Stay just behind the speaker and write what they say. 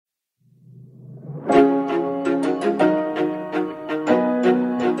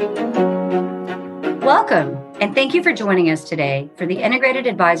Welcome, and thank you for joining us today for the Integrated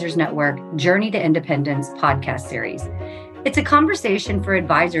Advisors Network Journey to Independence podcast series. It's a conversation for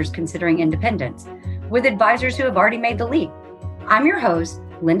advisors considering independence with advisors who have already made the leap. I'm your host,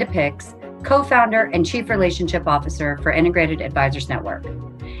 Linda Pix, co-founder and chief relationship officer for Integrated Advisors Network.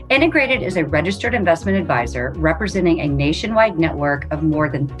 Integrated is a registered investment advisor representing a nationwide network of more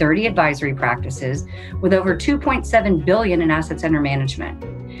than 30 advisory practices with over $2.7 billion in assets under management.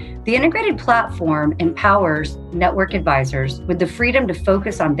 The Integrated platform empowers network advisors with the freedom to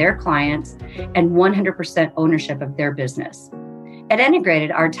focus on their clients and 100% ownership of their business. At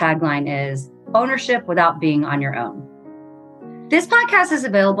Integrated, our tagline is ownership without being on your own. This podcast is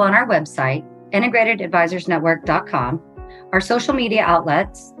available on our website, integratedadvisorsnetwork.com, our social media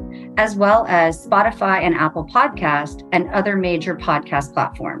outlets, as well as Spotify and Apple Podcast and other major podcast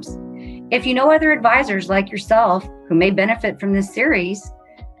platforms. If you know other advisors like yourself who may benefit from this series,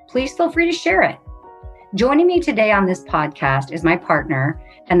 please feel free to share it. Joining me today on this podcast is my partner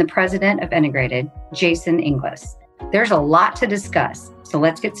and the president of Integrated, Jason Inglis. There's a lot to discuss, so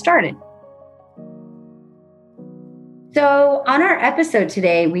let's get started. So on our episode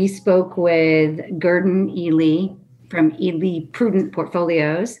today, we spoke with Gurdon Ely from Ely Prudent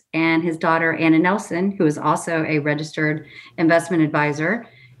Portfolios and his daughter, Anna Nelson, who is also a registered investment advisor.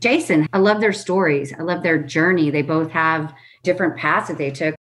 Jason, I love their stories. I love their journey. They both have different paths that they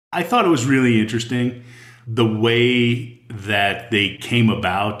took. I thought it was really interesting the way that they came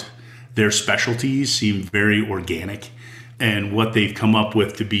about. Their specialties seem very organic, and what they've come up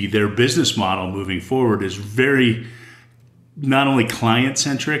with to be their business model moving forward is very not only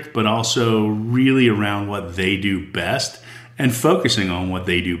client-centric, but also really around what they do best and focusing on what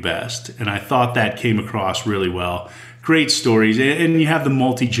they do best. And I thought that came across really well. Great stories. And you have the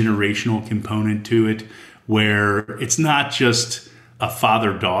multi-generational component to it, where it's not just a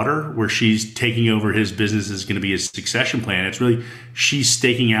father-daughter where she's taking over his business is going to be a succession plan. It's really she's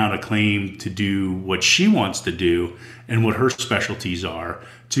staking out a claim to do what she wants to do and what her specialties are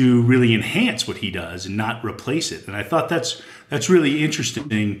to really enhance what he does and not replace it. And I thought that's really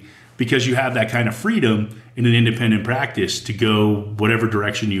interesting because you have that kind of freedom in an independent practice to go whatever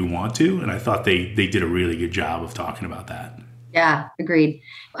direction you want to. And I thought they did a really good job of talking about that. Yeah, agreed.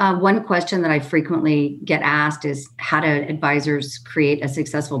 One question that I frequently get asked is how do advisors create a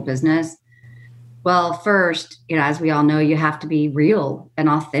successful business? Well, first, as we all know, you have to be real and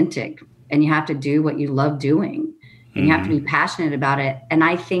authentic, and you have to do what you love doing, and you have to be passionate about it. And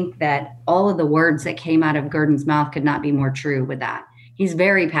I think that all of the words that came out of Gurdon's mouth could not be more true with that. He's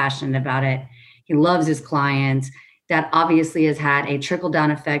very passionate about it. He loves his clients. That obviously has had a trickle-down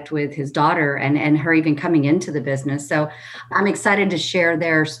effect with his daughter and her even coming into the business. So I'm excited to share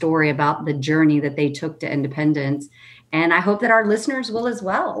their story about the journey that they took to independence. And I hope that our listeners will as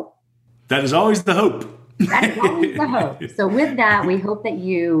well. That is always the hope. That is always the hope. So with that, we hope that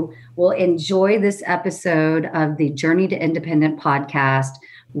you will enjoy this episode of the Journey to Independent podcast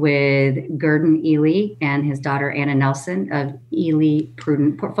with Gurdon Ely and his daughter, Anna Nelson of Ely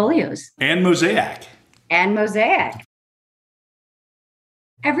Prudent Portfolios. And Mosaic.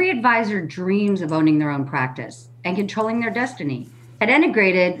 Every advisor dreams of owning their own practice and controlling their destiny. At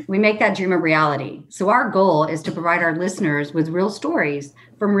Integrated, we make that dream a reality. So our goal is to provide our listeners with real stories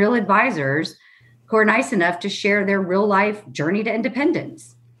from real advisors who are nice enough to share their real life journey to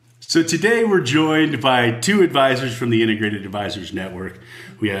independence. So today we're joined by two advisors from the Integrated Advisors Network.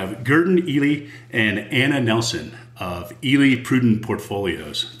 We have Gurdon Ely and Anna Nelson of Ely Prudent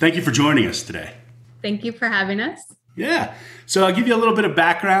Portfolios. Thank you for joining us today. Thank you for having us. Yeah. So I'll give you a little bit of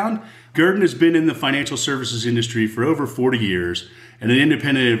background. Gurdon has been in the financial services industry for over 40 years and an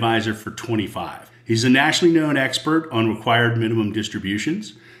independent advisor for 25. He's a nationally known expert on required minimum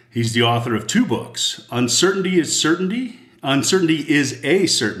distributions. He's the author of two books, Uncertainty is Certainty, Uncertainty is a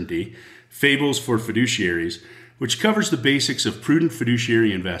Certainty, Fables for Fiduciaries, which covers the basics of prudent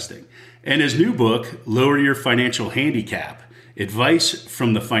fiduciary investing. And his new book, Lower Your Financial Handicap, Advice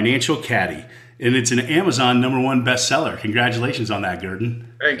from the Financial Caddy. And it's an Amazon #1 bestseller. Congratulations on that,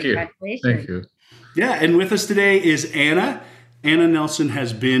 Gurdon. Thank you. Thank you. Yeah, and with us today is Anna. Anna Nelson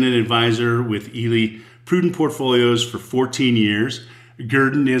has been an advisor with Ely Prudent Portfolios for 14 years.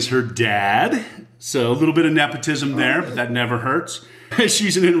 Gurdon is her dad, so a little bit of nepotism there, but that never hurts.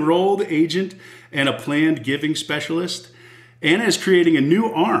 She's an enrolled agent and a planned giving specialist. Anna is creating a new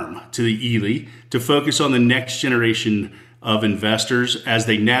arm to the Ely to focus on the next generation of investors as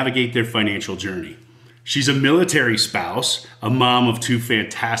they navigate their financial journey. She's a military spouse, a mom of two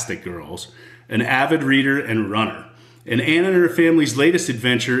fantastic girls, an avid reader and runner. And Anna and her family's latest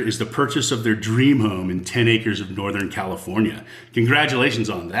adventure is the purchase of their dream home in 10 acres of Northern California.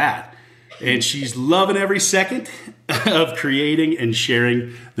 Congratulations on that. And she's loving every second of creating and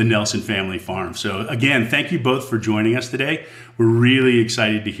sharing the Nelson Family Farm. So again, thank you both for joining us today. We're really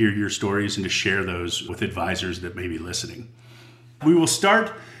excited to hear your stories and to share those with advisors that may be listening. We will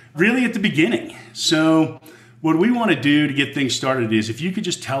start really at the beginning. So what we want to do to get things started is if you could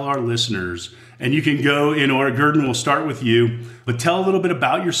just tell our listeners, and you can go in order, Gurdon, we'll start with you, but tell a little bit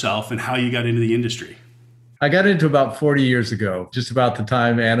about yourself and how you got into the industry. I got into about 40 years ago, just about the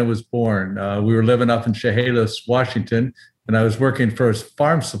time Anna was born. We were living up in Chehalis, Washington, and I was working for a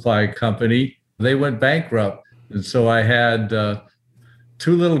farm supply company. They went bankrupt. And so I had 2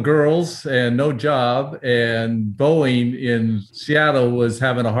 little girls and no job, and Boeing in Seattle was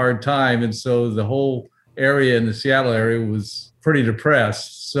having a hard time. And so the whole area in the Seattle area was pretty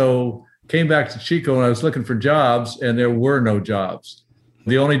depressed. So came back to Chico and I was looking for jobs, and there were no jobs.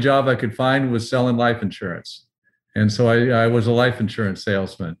 The only job I could find was selling life insurance. And so I was a life insurance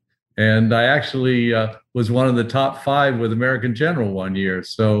salesman. And I actually was one of the top 5 with American General one year.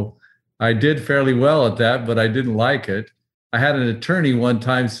 So I did fairly well at that, but I didn't like it. I had an attorney one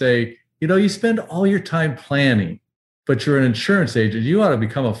time say, you spend all your time planning, but you're an insurance agent. You ought to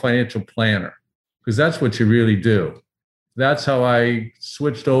become a financial planner, because that's what you really do. That's how I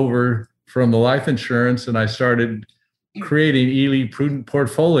switched over from the life insurance, and I started creating Ely Prudent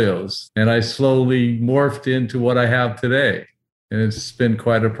Portfolios. And I slowly morphed into what I have today. And it's been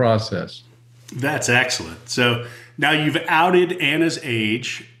quite a process. That's excellent. So now you've outed Anna's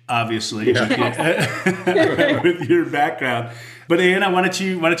age, obviously, with your background. But Anna, why don't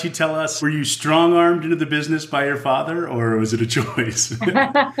you tell us, were you strong-armed into the business by your father, or was it a choice?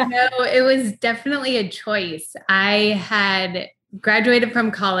 No, it was definitely a choice. I had graduated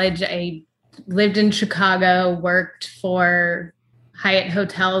from college. I lived in Chicago, worked for Hyatt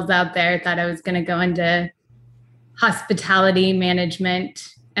hotels out there, thought I was going to go into hospitality management.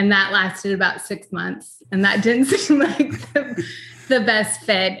 And that lasted about 6 months. And that didn't seem like the best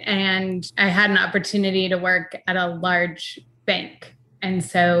fit. And I had an opportunity to work at a large bank. And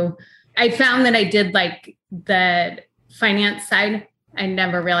so I found that I did like the finance side. I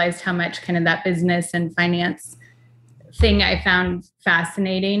never realized how much kind of that business and finance thing I found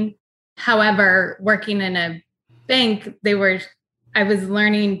fascinating. However, working in a bank, I was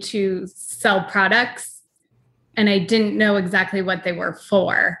learning to sell products, and I didn't know exactly what they were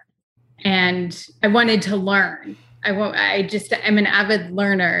for. And I wanted to learn. I'm an avid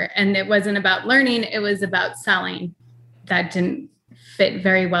learner, and it wasn't about learning, it was about selling. That didn't fit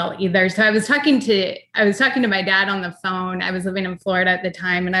very well either. So I was talking to my dad on the phone. I was living in Florida at the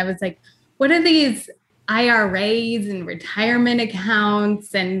time, and I was like, what are these IRAs and retirement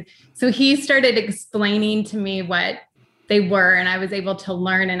accounts? And so he started explaining to me what they were, and I was able to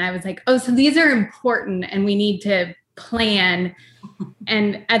learn. And I was like, oh, so these are important and we need to plan.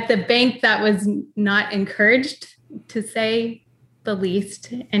 And at the bank, that was not encouraged, to say the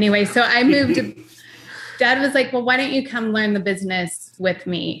least. Anyway, so I moved. Dad was like, well, why don't you come learn the business with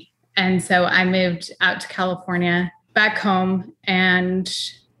me? And so I moved out to California, back home, and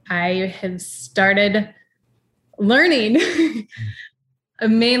I have started learning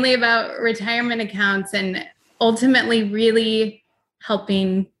mainly about retirement accounts, and ultimately really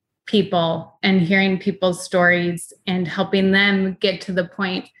helping people and hearing people's stories and helping them get to the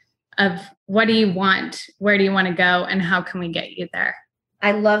point of, what do you want? Where do you want to go? And how can we get you there?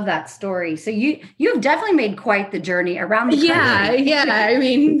 I love that story. So you've definitely made quite the journey around the country. Yeah. I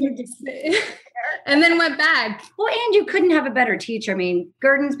mean, and then went back. Well, and you couldn't have a better teacher. I mean,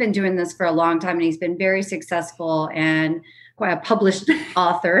 Gurdon's been doing this for a long time, and he's been very successful and quite a published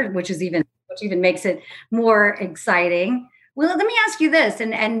author, which even makes it more exciting. Well, let me ask you this,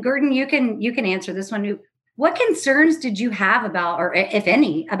 and Gurdon, you can answer this one. What concerns did you have about, or if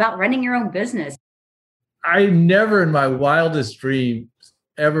any, about running your own business? I never in my wildest dreams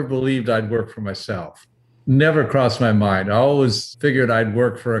ever believed I'd work for myself. Never crossed my mind. I always figured I'd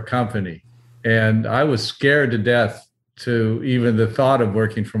work for a company. And I was scared to death to even the thought of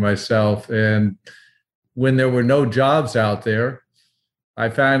working for myself. And when there were no jobs out there, I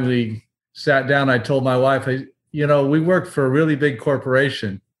finally sat down. I told my wife, we worked for a really big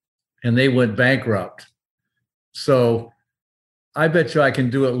corporation and they went bankrupt. So I bet you I can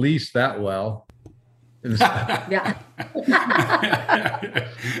do at least that well. Yeah.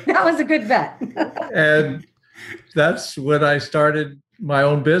 That was a good bet. And that's when I started my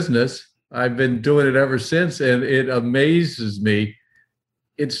own business. I've been doing it ever since, and it amazes me.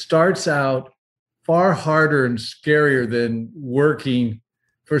 It starts out far harder and scarier than working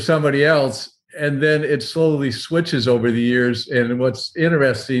for somebody else, and then it slowly switches over the years. And what's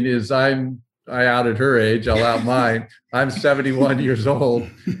interesting is I outed her age, I'll out mine. I'm 71 years old.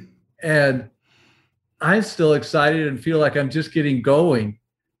 And I'm still excited and feel like I'm just getting going.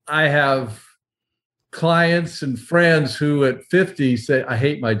 I have clients and friends who at 50 say, I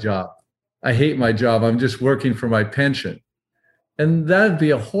hate my job. I hate my job. I'm just working for my pension. And that'd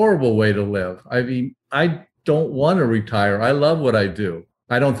be a horrible way to live. I mean, I don't want to retire. I love what I do.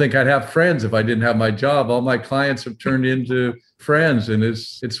 I don't think I'd have friends if I didn't have my job. All my clients have turned into friends, and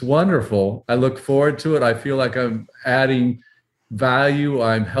it's wonderful. I look forward to it. I feel like I'm adding value.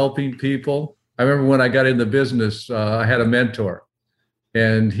 I'm helping people. I remember when I got in the business, I had a mentor,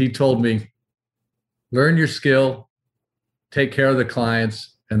 and he told me, learn your skill, take care of the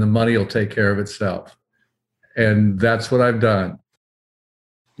clients, and the money will take care of itself. And that's what I've done.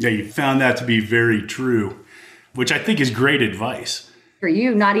 Yeah, you found that to be very true, which I think is great advice. For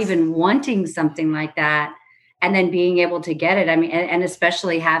you, not even wanting something like that and then being able to get it. I mean, and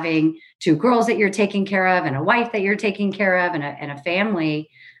especially having two girls that you're taking care of and a wife that you're taking care of and a family,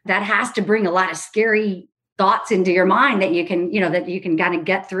 that has to bring a lot of scary thoughts into your mind that you can kind of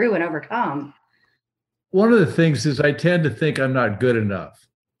get through and overcome. One of the things is I tend to think I'm not good enough.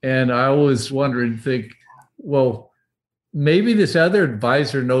 And I always wonder and think, well, maybe this other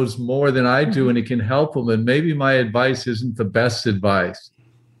advisor knows more than I do and it can help them. And maybe my advice isn't the best advice.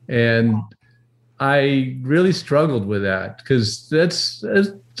 And I really struggled with that because that's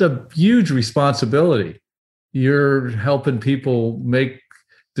a huge responsibility. You're helping people make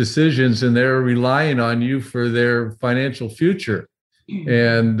decisions and they're relying on you for their financial future.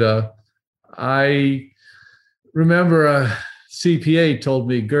 And I remember a CPA told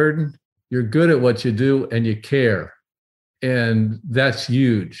me, Gurdon, you're good at what you do and you care. And that's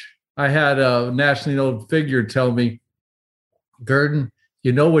huge. I had a nationally known figure tell me, Gurdon,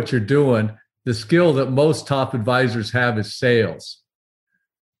 you know what you're doing. The skill that most top advisors have is sales.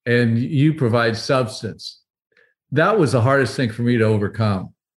 And you provide substance. That was the hardest thing for me to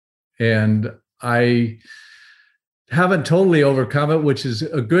overcome. And I haven't totally overcome it, which is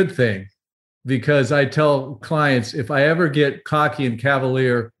a good thing, because I tell clients, if I ever get cocky and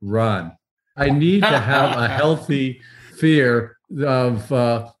cavalier, run. I need to have a healthy fear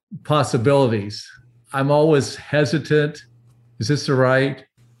of possibilities. I'm always hesitant. Is this the right?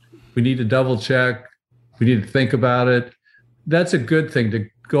 We need to double check. We need to think about it. That's a good thing, to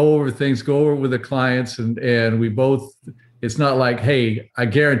go over things, go over with the clients, and we both, it's not like, hey, I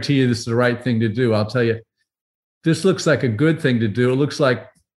guarantee you this is the right thing to do. I'll tell you, this looks like a good thing to do. It looks like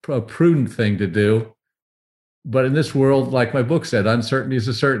a prudent thing to do. But in this world, like my book said, uncertainty is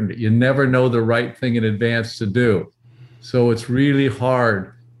a certainty. You never know the right thing in advance to do. So it's really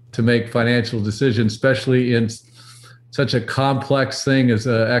hard to make financial decisions, especially in such a complex thing as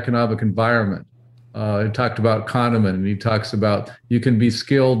an economic environment. He talked about Kahneman, and he talks about you can be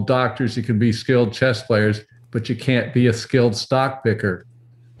skilled doctors, you can be skilled chess players, but you can't be a skilled stock picker,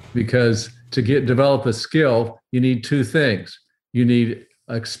 because to develop a skill, you need two things. You need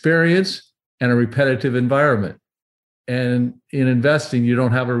experience and a repetitive environment. And in investing, you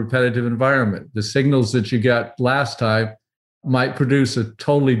don't have a repetitive environment. The signals that you got last time might produce a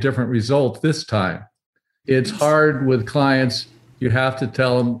totally different result this time. It's hard with clients. You have to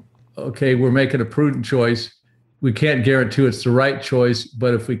tell them, okay, we're making a prudent choice. We can't guarantee it's the right choice,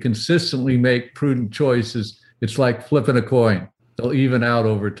 but if we consistently make prudent choices, it's like flipping a coin. They'll even out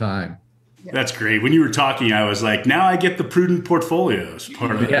over time. That's great. When you were talking, I was like, now I get the prudent portfolios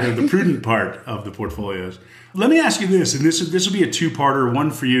part of it, the prudent part of the portfolios. Let me ask you this, and this will be a two-parter,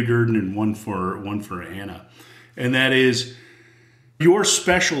 one for you, Gurdon, and one for Anna. And that is, your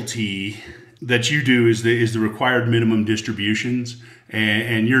specialty that you do is the required minimum distributions,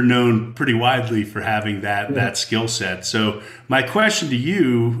 and you're known pretty widely for having that skill set. So my question to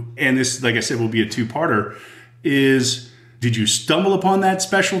you, and this, like I said, will be a two-parter, is, did you stumble upon that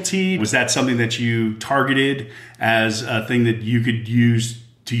specialty? Was that something that you targeted as a thing that you could use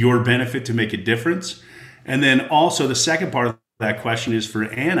to your benefit to make a difference? And then also the second part of that question is for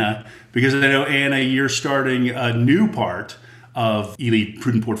Anna, because I know, Anna, you're starting a new part of Elite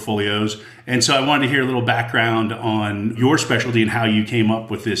Prudent Portfolios. And so I wanted to hear a little background on your specialty and how you came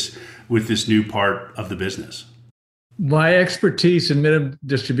up with this new part of the business. My expertise in minimum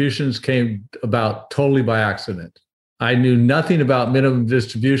distributions came about totally by accident. I knew nothing about minimum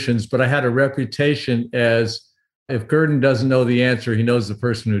distributions, but I had a reputation as, if Gurdon doesn't know the answer, he knows the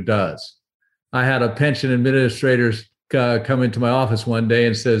person who does. I had a pension administrator come into my office one day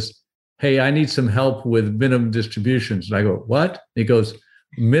and says, hey, I need some help with minimum distributions. And I go, what? He goes,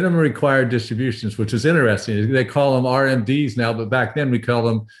 minimum required distributions, which is interesting. They call them RMDs now, but back then we called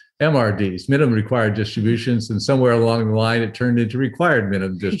them MRDs, minimum required distributions. And somewhere along the line, it turned into required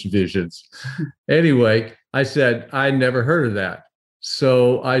minimum distributions. Anyway, I said, I never heard of that.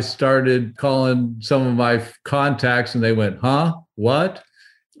 So I started calling some of my contacts and they went, huh? What?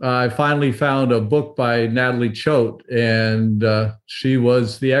 I finally found a book by Natalie Choate, and she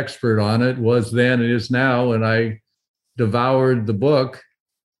was the expert on it, was then and is now. And I devoured the book.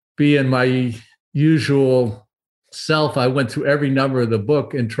 Being my usual self, I went through every number of the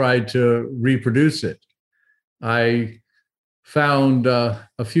book and tried to reproduce it. I found a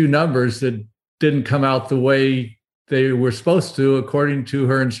few numbers that didn't come out the way they were supposed to, according to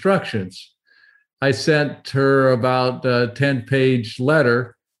her instructions. I sent her about a 10-page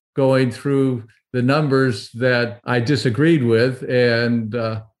letter going through the numbers that I disagreed with, and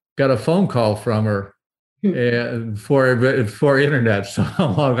got a phone call from her and for internet. So how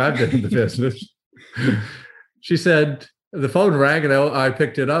long I've been in the business. She said, the phone rang and I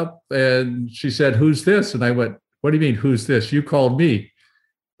picked it up, and she said, who's this? And I went, what do you mean, who's this? You called me.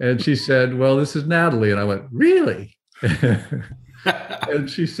 And she said, well, this is Natalie. And I went, really? And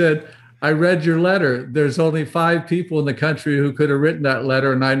she said, I read your letter. There's only 5 people in the country who could have written that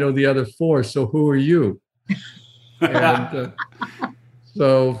letter, and I know the other 4. So who are you? And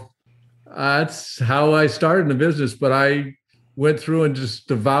so that's how I started in the business. But I went through and just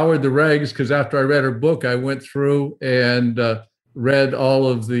devoured the regs, because after I read her book, I went through and read all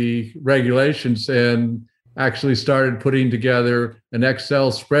of the regulations and actually started putting together an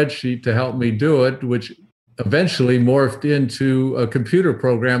Excel spreadsheet to help me do it, which eventually morphed into a computer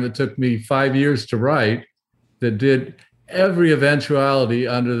program that took me 5 years to write, that did every eventuality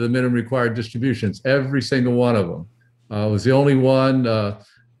under the minimum required distributions, every single one of them. I was the only one.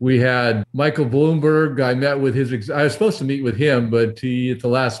 We had Michael Bloomberg. I met with I was supposed to meet with him, but he at the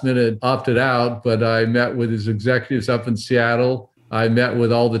last minute opted out. But I met with his executives up in Seattle. I met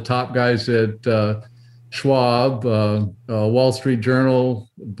with all the top guys at Schwab, Wall Street Journal,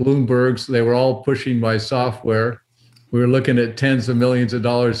 Bloomberg's. They were all pushing my software. We were looking at tens of millions of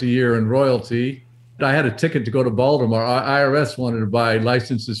dollars a year in royalty. I had a ticket to go to Baltimore. IRS wanted to buy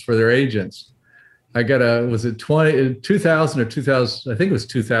licenses for their agents. I got was it 2000 or 2000? I think it was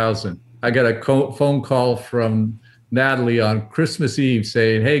 2000. I got a phone call from Natalie on Christmas Eve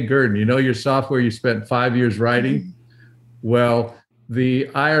saying, hey, Gurdon, you know your software you spent 5 years writing? Well, the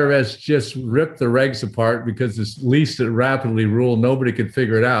IRS just ripped the regs apart because this least it rapidly rule, nobody could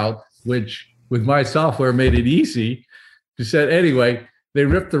figure it out, which with my software made it easy. She said, anyway, they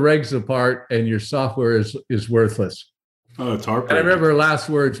ripped the regs apart and your software is worthless. Oh, it's heartbreaking. I remember her last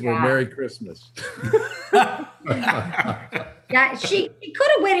words were Merry Christmas. Yeah, she could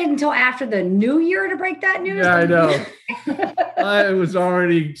have waited until after the new year to break that news. Yeah, I know. I was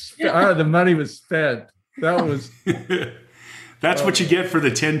already, the money was spent. That was... That's what you get for the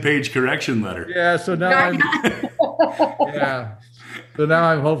 10-page correction letter. Yeah, so now So now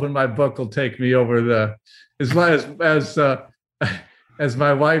I'm hoping my book will take me over as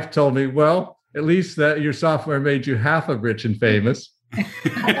my wife told me, well, at least that your software made you half of rich and famous.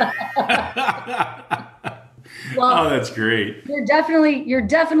 Well, oh, that's great. You're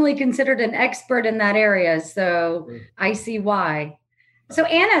definitely considered an expert in that area. So I see why. So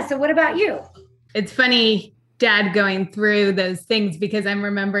Anna, so what about you? It's funny, Dad, going through those things, because I'm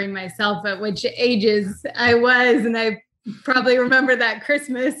remembering myself at which ages I was, and I probably remember that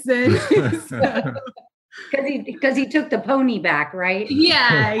Christmas. And so. Because he took the pony back, right?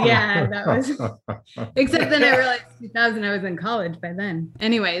 Yeah, that was. Except then I realized 2000, I was in college by then.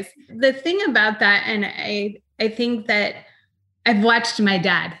 Anyways, the thing about that, and I think that I've watched my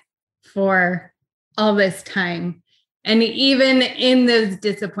dad for all this time, and even in those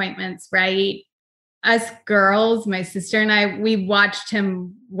disappointments, right? Us girls, my sister and I, we watched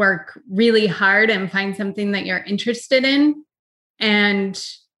him work really hard and find something that you're interested in, and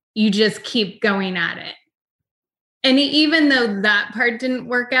you just keep going at it. And even though that part didn't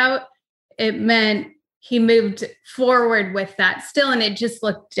work out, it meant he moved forward with that still, and it just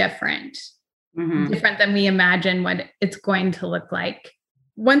looked different, different than we imagined what it's going to look like.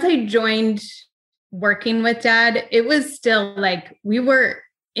 Once I joined working with Dad, it was still like we were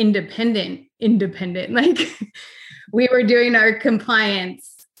independent. Like we were doing our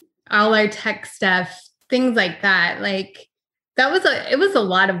compliance, all our tech stuff, things like that. Like it was a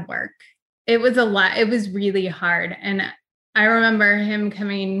lot of work. It was a lot. It was really hard. And I remember him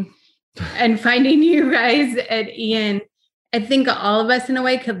coming and finding you guys at Ian. I think all of us in a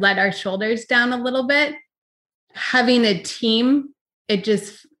way could let our shoulders down a little bit. Having a team, it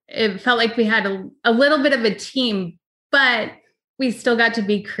felt like we had a little bit of a team, but we still got to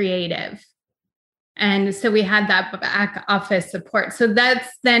be creative. And so we had that back office support. So that's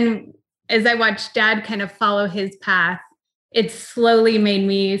then, as I watched Dad kind of follow his path, it slowly made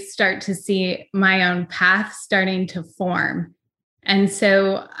me start to see my own path starting to form. And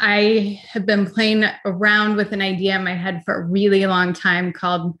so I have been playing around with an idea in my head for a really long time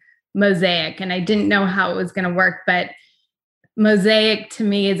called Mosaic. And I didn't know how it was going to work, but Mosaic to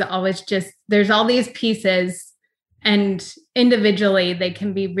me is always just, there's all these pieces, and individually they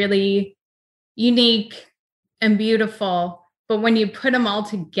can be really unique and beautiful. But when you put them all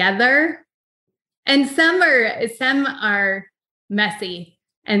together, and some are messy,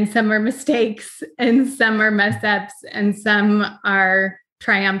 and some are mistakes, and some are mess ups, and some are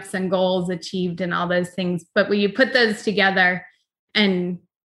triumphs and goals achieved and all those things. But when you put those together and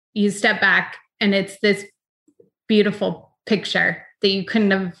you step back, and it's this beautiful picture that you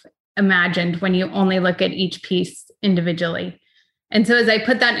couldn't have imagined when you only look at each piece individually. And so as I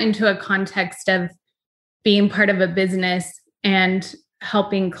put that into a context of being part of a business and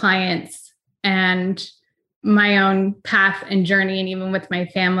helping clients and my own path and journey, and even with my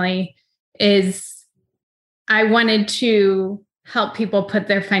family, is I wanted to help people put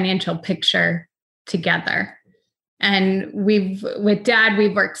their financial picture together. And with Dad,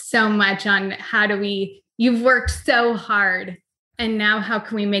 we've worked so much on you've worked so hard, and now how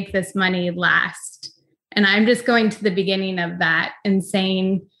can we make this money last? And I'm just going to the beginning of that and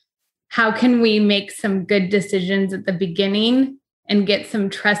saying, how can we make some good decisions at the beginning and get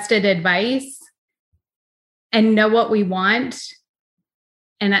some trusted advice and know what we want?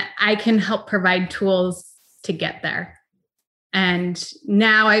 And I can help provide tools to get there. And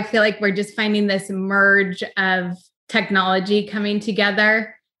now I feel like we're just finding this merge of technology coming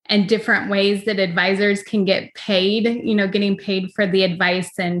together and different ways that advisors can get paid, getting paid for the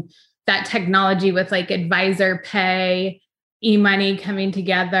advice, and that technology with like advisor pay, e-money coming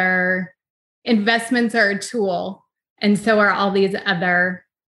together. Investments are a tool, and so are all these other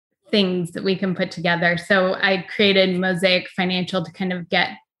things that we can put together. So I created Mosaic Financial to kind of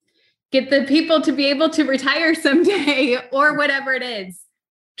get the people to be able to retire someday, or whatever it is,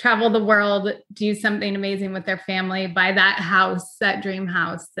 travel the world, do something amazing with their family, buy that house, that dream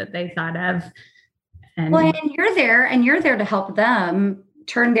house that they thought of. And you're there to help them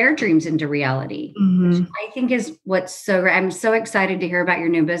turn their dreams into reality, which I think is what's so great. I'm so excited to hear about your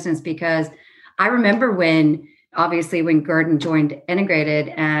new business, because I remember when Gordon joined Integrated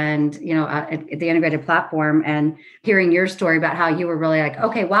and, at the Integrated platform, and hearing your story about how you were really like,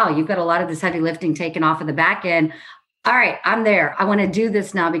 okay, wow, you've got a lot of this heavy lifting taken off of the back end. All right, I'm there. I want to do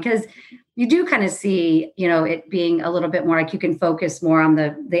this now, because you do kind of see, it being a little bit more like you can focus more on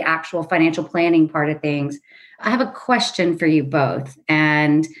the actual financial planning part of things. I have a question for you both.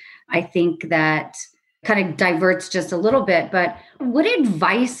 And I think that kind of diverts just a little bit, but what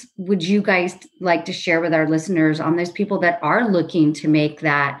advice would you guys like to share with our listeners on those people that are looking to make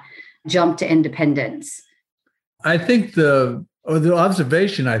that jump to independence? I think the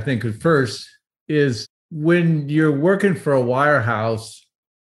observation, I think at first, is when you're working for a wirehouse,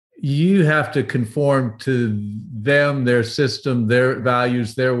 you have to conform to them, their system, their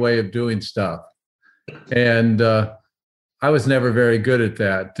values, their way of doing stuff. And I was never very good at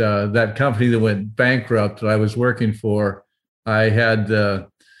that. That company that went bankrupt that I was working for, I had the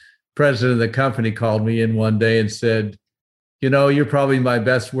president of the company called me in one day and said, you're probably my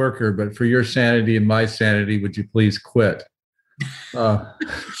best worker, but for your sanity and my sanity, would you please quit?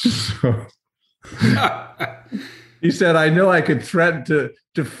 He said, I know I could threaten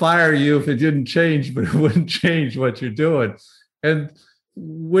to fire you if it didn't change, but it wouldn't change what you're doing. And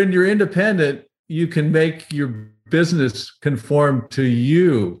when you're independent, you can make your business conform to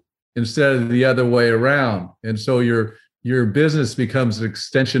you instead of the other way around. And so your business becomes an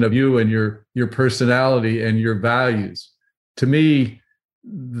extension of you and your personality and your values. To me,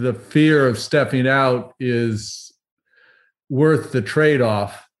 the fear of stepping out is worth the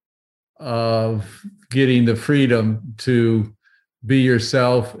trade-off of getting the freedom to be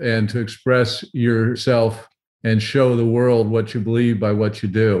yourself and to express yourself and show the world what you believe by what you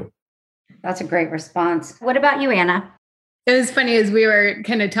do. That's a great response. What about you, Anna? It was funny as we were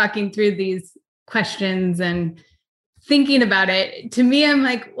kind of talking through these questions and thinking about it. To me, I'm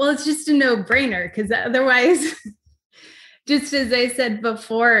like, well, it's just a no-brainer, because otherwise, just as I said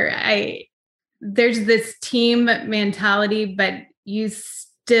before, there's this team mentality, but you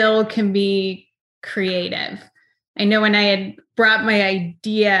still can be creative. I know when I had brought my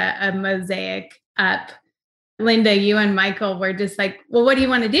idea of Mosaic up, Linda, you and Michael were just like, well, what do you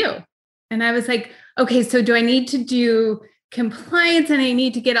want to do? And I was like, okay, so do I need to do compliance and I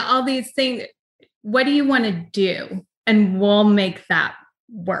need to get all these things? What do you want to do? And we'll make that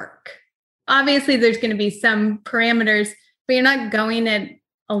work. Obviously, there's going to be some parameters, but you're not going it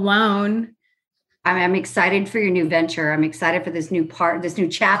alone. I'm excited for your new venture. I'm excited for this new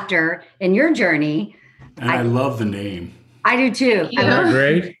chapter in your journey. And I love the name. I do too.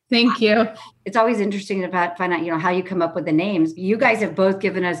 Great. Thank you. It's always interesting to find out, how you come up with the names. You guys have both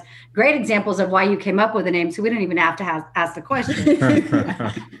given us great examples of why you came up with the name, so we don't even have to ask the question.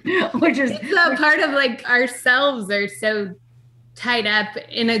 Which is part of like ourselves are so tied up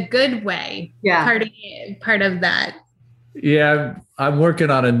in a good way. Yeah. Part of that. Yeah, I'm working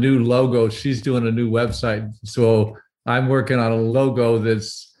on a new logo. She's doing a new website. So I'm working on a logo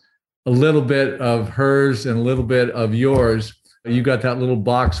that's a little bit of hers and a little bit of yours. You got that little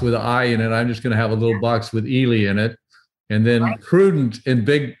box with an I in it. I'm just going to have a little box with Ely in it. And then Prudent in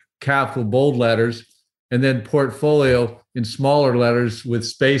big capital bold letters. And then Portfolio in smaller letters with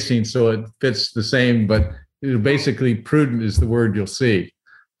spacing so it fits the same. But basically, Prudent is the word you'll see,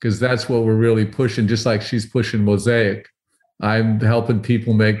 because that's what we're really pushing, just like she's pushing Mosaic. I'm helping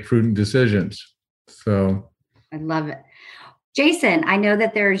people make prudent decisions. So I love it. Jason, I know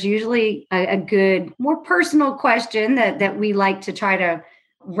that there's usually a good, more personal question that we like to try to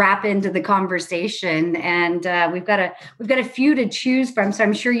wrap into the conversation. And we've got a few to choose from. So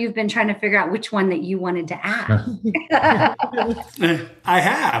I'm sure you've been trying to figure out which one that you wanted to ask. I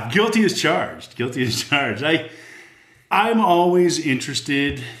have. Guilty as charged. Guilty as charged. I'm always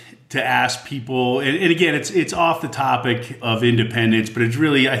interested to ask people, and again, it's off the topic of independence, but it's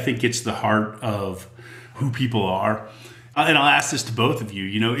really, I think it's the heart of who people are. And I'll ask this to both of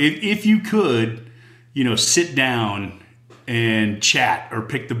you, if you could, sit down and chat or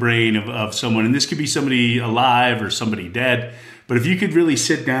pick the brain of someone, and this could be somebody alive or somebody dead, but if you could really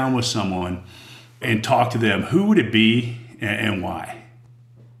sit down with someone and talk to them, who would it be and why?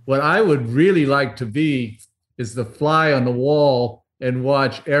 What I would really like to be is the fly on the wall and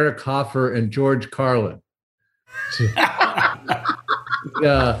watch Eric Hoffer and George Carlin. I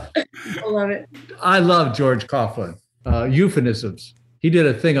love it. I love George Carlin. Euphemisms. He did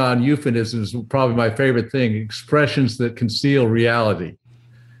a thing on euphemisms, probably my favorite thing, expressions that conceal reality.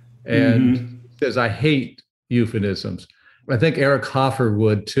 And he says, I hate euphemisms. I think Eric Hoffer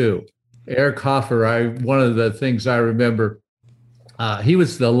would too. Eric Hoffer, one of the things I remember, he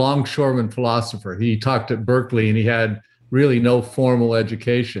was the longshoreman philosopher. He talked at Berkeley and he had really no formal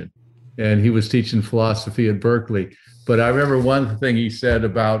education. And he was teaching philosophy at Berkeley. But I remember one thing he said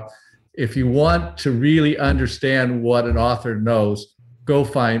about, if you want to really understand what an author knows, go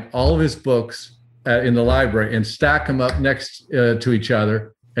find all of his books in the library and stack them up next to each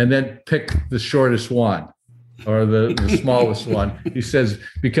other, and then pick the shortest one or the smallest one. He says,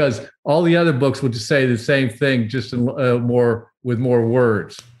 because all the other books would just say the same thing, just with more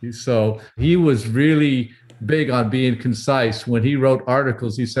words. So he was really big on being concise. When he wrote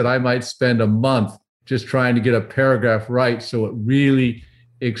articles, he said, I might spend a month just trying to get a paragraph right so it really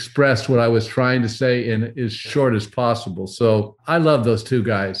expressed what I was trying to say in as short as possible. So I love those two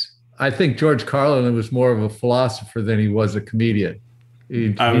guys. I think George Carlin was more of a philosopher than he was a comedian.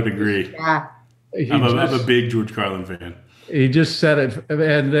 I would agree. Yeah. I'm a big George Carlin fan. He just said it.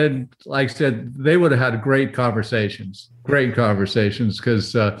 And then, like I said, they would have had great conversations,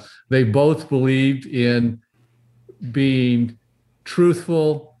 because they both believed in being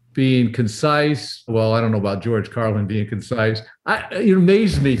truthful, being concise. Well, I don't know about George Carlin being concise. It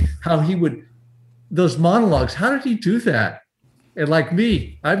amazed me how he would, those monologues, how did he do that? And like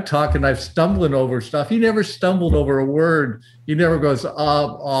me, I'm talking, I'm stumbling over stuff. He never stumbled over a word. He never goes,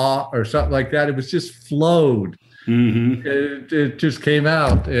 or something like that. It was just flowed. Mm-hmm. It just came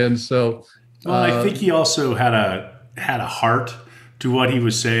out. And so. Well, I think he also had a heart to what he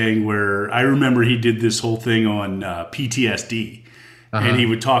was saying, where I remember he did this whole thing on PTSD. And he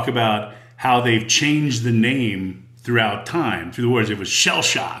would talk about how they've changed the name throughout time, through the wars. It was shell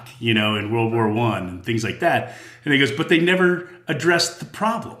shock, in World War I and things like that. And he goes, but they never addressed the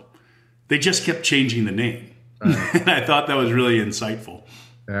problem. They just kept changing the name. Right. And I thought that was really insightful.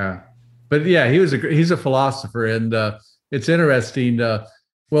 Yeah. But yeah, he's a philosopher. And it's interesting. Well,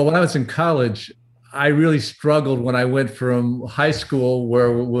 when I was in college, I really struggled when I went from high school, where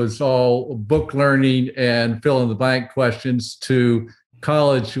it was all book learning and fill in the blank questions, to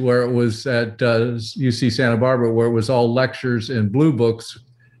college, where it was at UC Santa Barbara, where it was all lectures and blue books.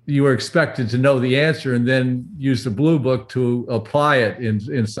 You were expected to know the answer and then use the blue book to apply it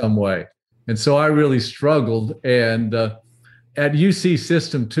in some way. And so I really struggled. And at UC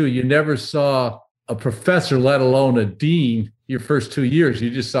system too, you never saw a professor, let alone a dean, your first 2 years.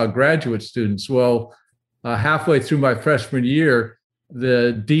 You just saw graduate students. Well, halfway through my freshman year,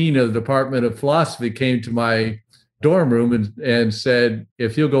 the dean of the Department of Philosophy came to my dorm room and said,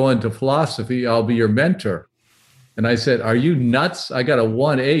 if you'll go into philosophy, I'll be your mentor. And I said, are you nuts? I got a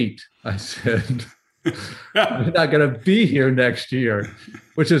 1.8. I said, You're not going to be here next year,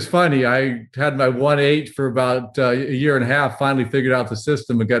 which is funny. I had my 1.8 for about a year and a half, finally figured out the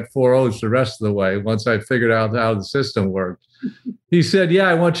system and got 4 O's the rest of the way once I figured out how the system worked. He said, yeah,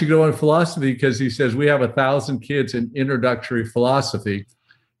 I want you to go in philosophy because he says, we have 1,000 kids in introductory philosophy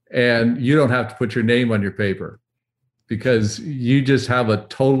and you don't have to put your name on your paper because you just have a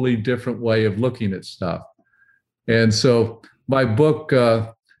totally different way of looking at stuff. And so my book,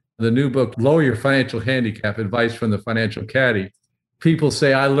 the new book, Lower Your Financial Handicap, Advice from the Financial Caddy. People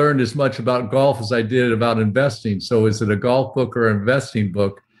say I learned as much about golf as I did about investing. So is it a golf book or an investing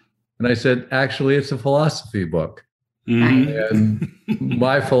book? And I said, actually, it's a philosophy book. Mm-hmm. And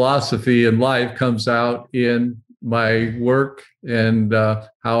my philosophy in life comes out in my work and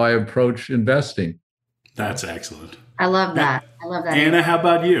how I approach investing. That's excellent. I love that. I love that. Anna, how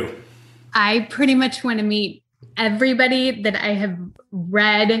about you? I pretty much want to meet everybody that I have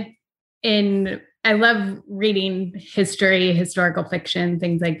read I love reading history, historical fiction,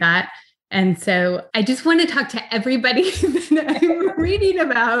 things like that. And so I just want to talk to everybody that I'm reading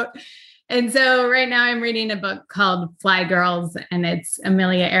about. And so right now I'm reading a book called Fly Girls, and it's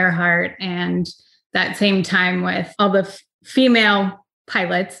Amelia Earhart. And that same time with all the female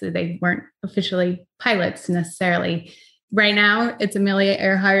pilots, they weren't officially pilots necessarily. Right now it's Amelia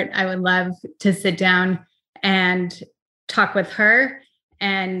Earhart. I would love to sit down and talk with her.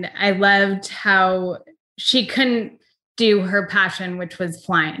 And I loved how she couldn't do her passion, which was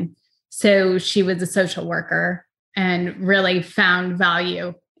flying. So she was a social worker and really found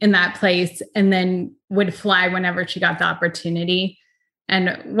value in that place and then would fly whenever she got the opportunity.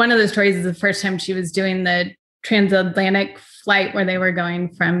 And one of the stories is the first time she was doing the transatlantic flight where they were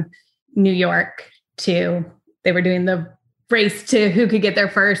going from New York they were doing the race to who could get there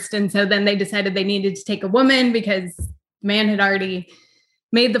first. And so then they decided they needed to take a woman because man had already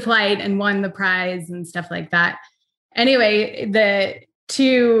made the flight and won the prize and stuff like that. Anyway, the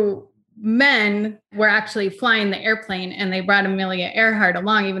 2 men were actually flying the airplane and they brought Amelia Earhart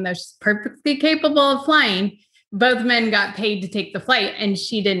along, even though she's perfectly capable of flying. Both men got paid to take the flight and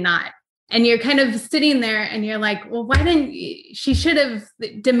she did not. And you're kind of sitting there and you're like, well, she should have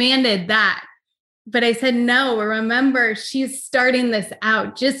demanded that. But I said, no, remember, she's starting this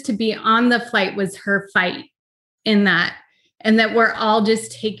out. Just to be on the flight was her fight in that. And that we're all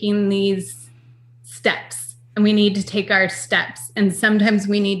just taking these steps and we need to take our steps. And sometimes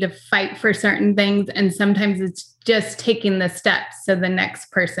we need to fight for certain things. And sometimes it's just taking the steps so the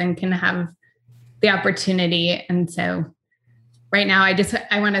next person can have the opportunity. And so right now,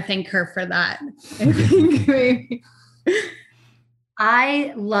 I want to thank her for that.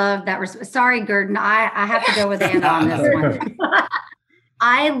 I love that. Sorry, Gurdon. I have to go with Anna on this one.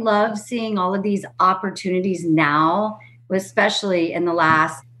 I love seeing all of these opportunities now, especially in the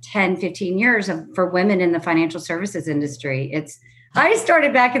last 10, 15 years for women in the financial services industry. I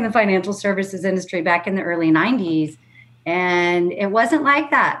started back in the financial services industry back in the early 90s, and it wasn't like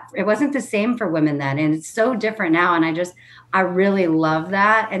that. It wasn't the same for women then. And it's so different now. And I really love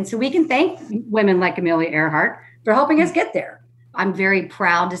that. And so we can thank women like Amelia Earhart for helping us get there. I'm very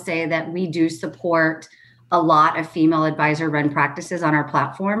proud to say that we do support a lot of female advisor-run practices on our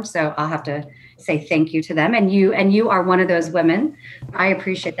platform. So I'll have to say thank you to them. And you are one of those women. I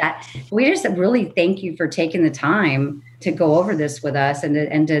appreciate that. We just really thank you for taking the time to go over this with us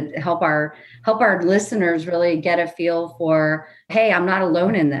and to help our listeners really get a feel for, hey, I'm not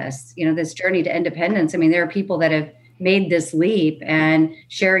alone in this, this journey to independence. I mean, there are people that have made this leap, and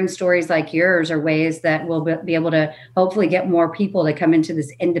sharing stories like yours are ways that we'll be able to hopefully get more people to come into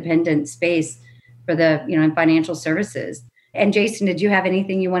this independent space for the, in financial services. And Jason, did you have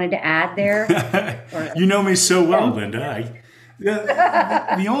anything you wanted to add there? You know me so well, Linda.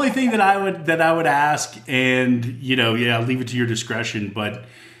 The only thing that I would ask, and I'll leave it to your discretion, but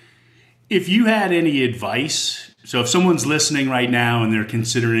if you had any advice, so if someone's listening right now and they're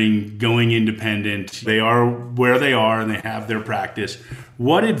considering going independent, they are where they are and they have their practice,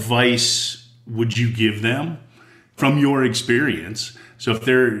 what advice would you give them from your experience? So if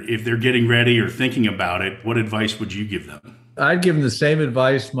they're getting ready or thinking about it, what advice would you give them? I'd give them the same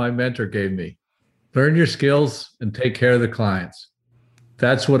advice my mentor gave me. Learn your skills and take care of the clients.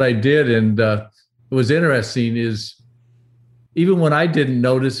 That's what I did. And what was interesting is even when I didn't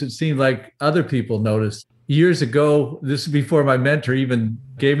notice, it seemed like other people noticed. Years ago, this is before my mentor even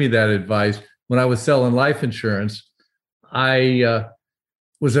gave me that advice, when I was selling life insurance, I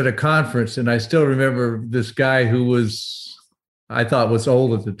was at a conference and I still remember this guy who I thought was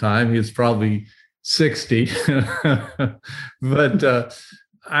old at the time. He was probably 60. But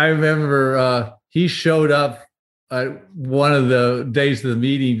I remember he showed up one of the days of the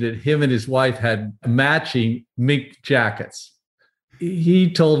meeting that him and his wife had matching mink jackets. He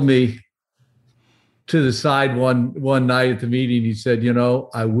told me to the side one night at the meeting, he said,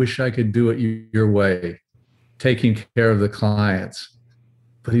 I wish I could do it your way, taking care of the clients.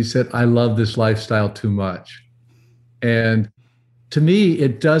 But he said, I love this lifestyle too much. And to me,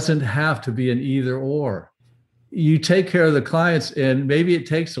 it doesn't have to be an either or. You take care of the clients, and maybe it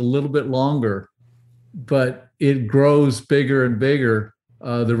takes a little bit longer, but it grows bigger and bigger.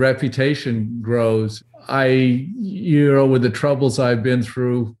 The reputation grows. With the troubles I've been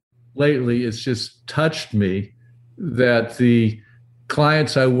through lately, it's just touched me that the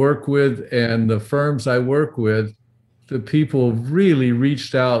clients I work with and the firms I work with, the people really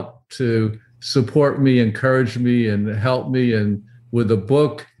reached out to support me, encourage me, and help me. And with the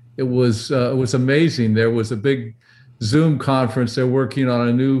book, it was amazing. There was a big Zoom conference. They're working on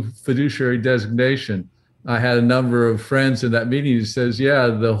a new fiduciary designation. I had a number of friends in that meeting who says,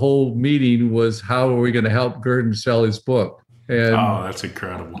 the whole meeting was, how are we going to help Gurdon sell his book? And that's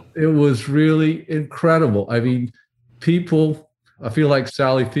incredible. It was really incredible. I mean, people, I feel like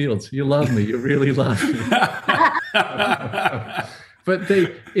Sally Fields. You love me. You really love me. But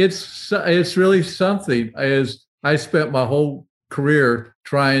it's really something. As I spent my whole career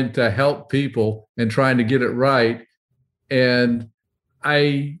trying to help people and trying to get it right. And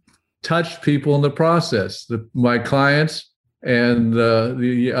I touched people in the process, my clients and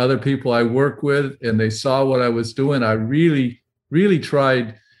the other people I work with, and they saw what I was doing. I really, really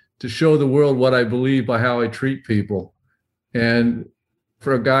tried to show the world what I believe by how I treat people. And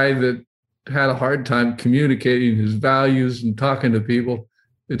for a guy that had a hard time communicating his values and talking to people,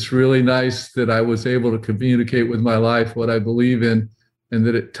 it's really nice that I was able to communicate with my life what I believe in, and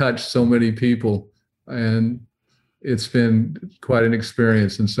that it touched so many people. And it's been quite an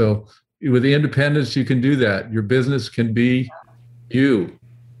experience. And so with the independence, you can do that. Your business can be you.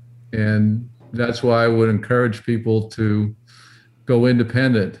 And that's why I would encourage people to go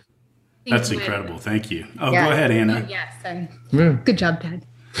independent. That's incredible. Thank you. Go ahead, Anna. Yes. Good job, Dad.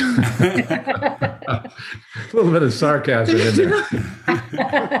 A little bit of sarcasm in there.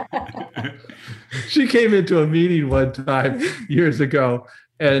 She came into a meeting one time years ago,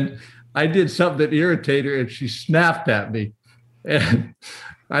 and I did something that irritated her, and she snapped at me. And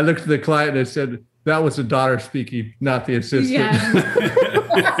I looked at the client and I said, that was the daughter speaking, not the assistant. Yeah.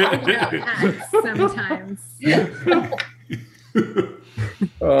 Sometimes.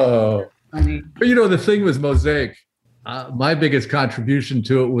 Oh, funny. But the thing was Mosaic. My biggest contribution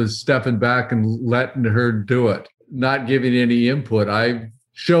to it was stepping back and letting her do it, not giving any input. I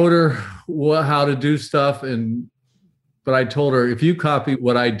showed her how to do stuff, but I told her, if you copy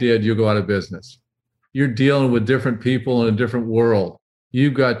what I did, you'll go out of business. You're dealing with different people in a different world.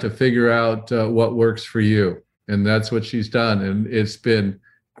 You've got to figure out what works for you. And that's what she's done. And it's been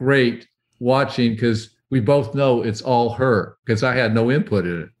great watching, because we both know it's all her, because I had no input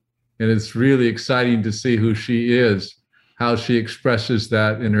in it. And it's really exciting to see who she is, how she expresses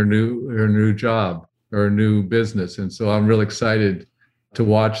that in her new job or new business. And so I'm real excited to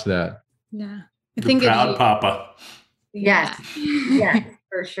watch that. Yeah. I think proud Papa. Yes. Yes,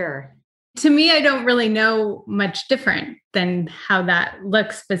 for sure. To me, I don't really know much different than how that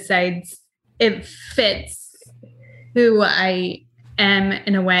looks, besides it fits who I am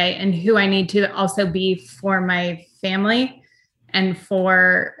in a way, and who I need to also be for my family, and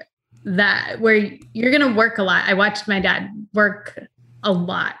for that, where you're going to work a lot. I watched my dad work a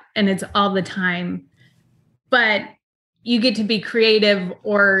lot, and it's all the time, but you get to be creative,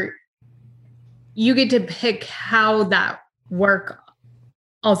 or you get to pick how that work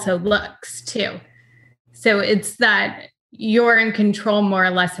also looks too. So it's that you're in control more or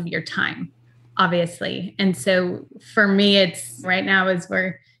less of your time, obviously. And so for me, it's right now, as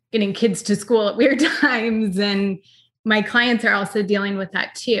we're getting kids to school at weird times, and my clients are also dealing with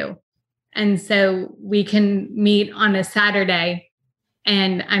that too. And so we can meet on a Saturday,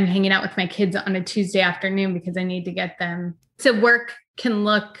 and I'm hanging out with my kids on a Tuesday afternoon because I need to get them. So work can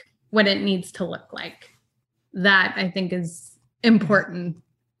look what it needs to look like. That I think is important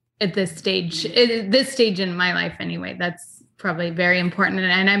at this stage in my life anyway. That's probably very important.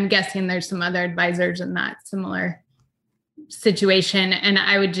 And I'm guessing there's some other advisors in that similar situation. And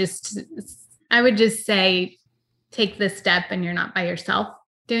I would just say, take this step, and you're not by yourself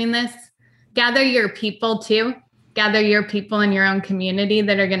doing this. Gather your people too. Gather your people in your own community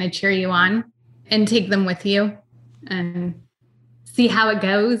that are going to cheer you on, and take them with you and see how it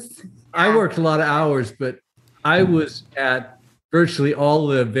goes. I worked a lot of hours, but I was at virtually all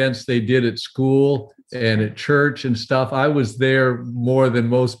the events they did at school and at church and stuff. I was there more than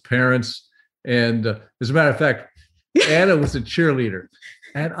most parents. And as a matter of fact, Anna was a cheerleader.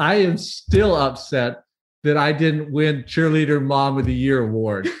 And I am still upset that I didn't win Cheerleader Mom of the Year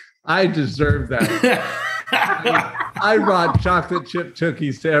award. I deserve that. I brought chocolate chip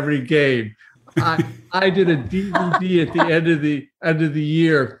cookies to every game. I did a DVD at the end of the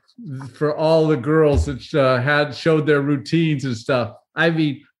year for all the girls that had showed their routines and stuff. I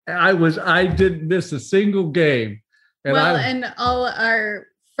mean, I didn't miss a single game. And and all our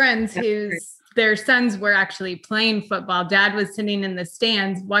friends whose their sons were actually playing football. Dad was sitting in the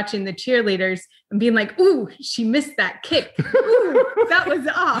stands watching the cheerleaders and being like, "Ooh, she missed that kick. Ooh, that was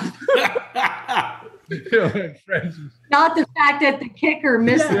off." Not the fact that the kicker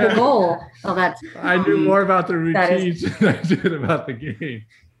missed the goal. Oh, I knew more about the routines than I did about the game.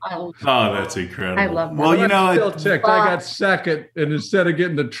 Oh, that's incredible. I love that. Well, you know, I'm still ticked. I got second, and instead of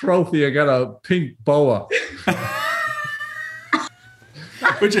getting the trophy, I got a pink boa.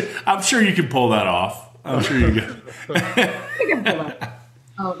 Which I'm sure you can pull that off. I'm sure you can.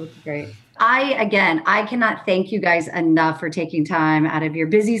 Oh, that's great. I cannot thank you guys enough for taking time out of your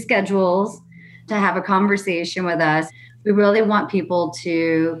busy schedules to have a conversation with us. We really want people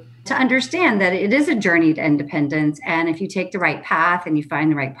to understand that it is a journey to independence. And if you take the right path and you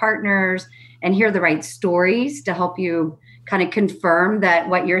find the right partners and hear the right stories to help you kind of confirm that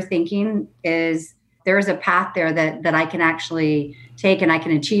what you're thinking is there is a path there that I can actually take and I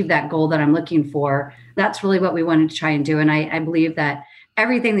can achieve that goal that I'm looking for. That's really what we wanted to try and do. And I believe that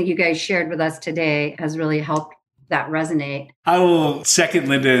everything that you guys shared with us today has really helped that resonate. I will second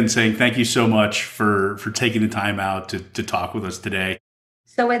Linda in saying thank you so much for taking the time out to talk with us today.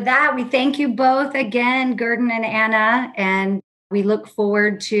 So with that, we thank you both again, Gurdon and Anna, and we look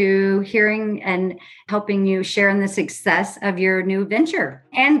forward to hearing and helping you share in the success of your new venture.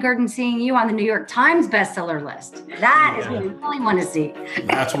 And Gurdon, seeing you on the New York Times bestseller list. That is what we really want to see.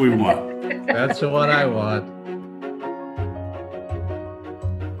 That's what we want. That's the one I want.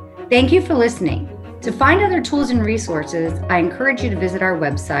 Thank you for listening. To find other tools and resources, I encourage you to visit our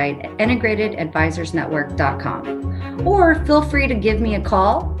website at integratedadvisorsnetwork.com, or feel free to give me a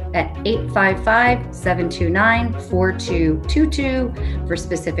call at 855-729-4222 for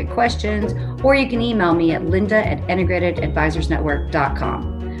specific questions, or you can email me at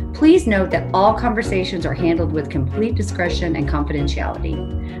linda@integratedadvisorsnetwork.com. Please note that all conversations are handled with complete discretion and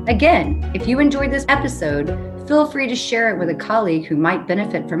confidentiality. Again, if you enjoyed this episode, feel free to share it with a colleague who might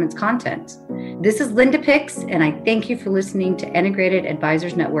benefit from its content. This is Linda Pix, and I thank you for listening to Integrated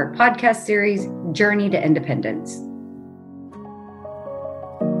Advisors Network podcast series, Journey to Independence.